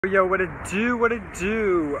Yo, what it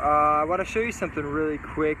do? I want to show you something really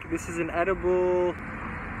quick. This is an edible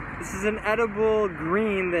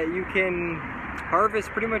green that you can harvest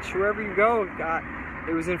pretty much wherever you go.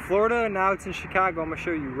 It was in Florida and now it's in Chicago. I'm gonna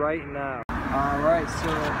show you right now. Alright, so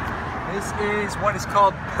this is what is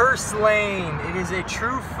called Purslane. It is a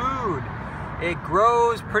true food. It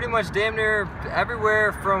grows pretty much damn near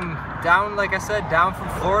everywhere from down, like I said, down from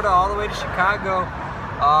Florida all the way to Chicago.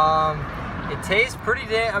 It tastes pretty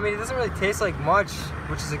damn, I mean, it doesn't really taste like much,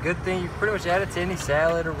 which is a good thing. You can pretty much add it to any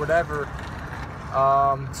salad or whatever.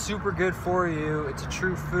 Super good for you. It's a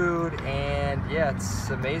true food, and yeah, it's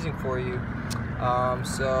amazing for you.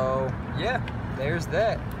 So yeah, there's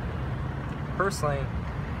that. Purslane.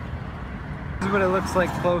 This is what it looks like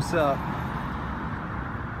close up.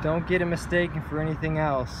 Don't get it mistaken for anything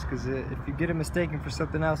else, because if you get it mistaken for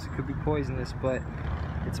something else, it could be poisonous. But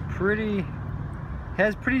it's pretty.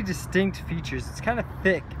 Has pretty distinct features. It's kind of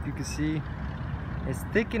thick, if you can see. It's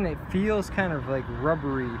thick and it feels kind of like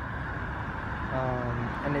rubbery.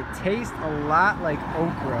 And it tastes a lot like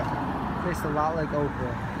okra.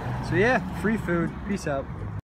 So yeah, free food. Peace out.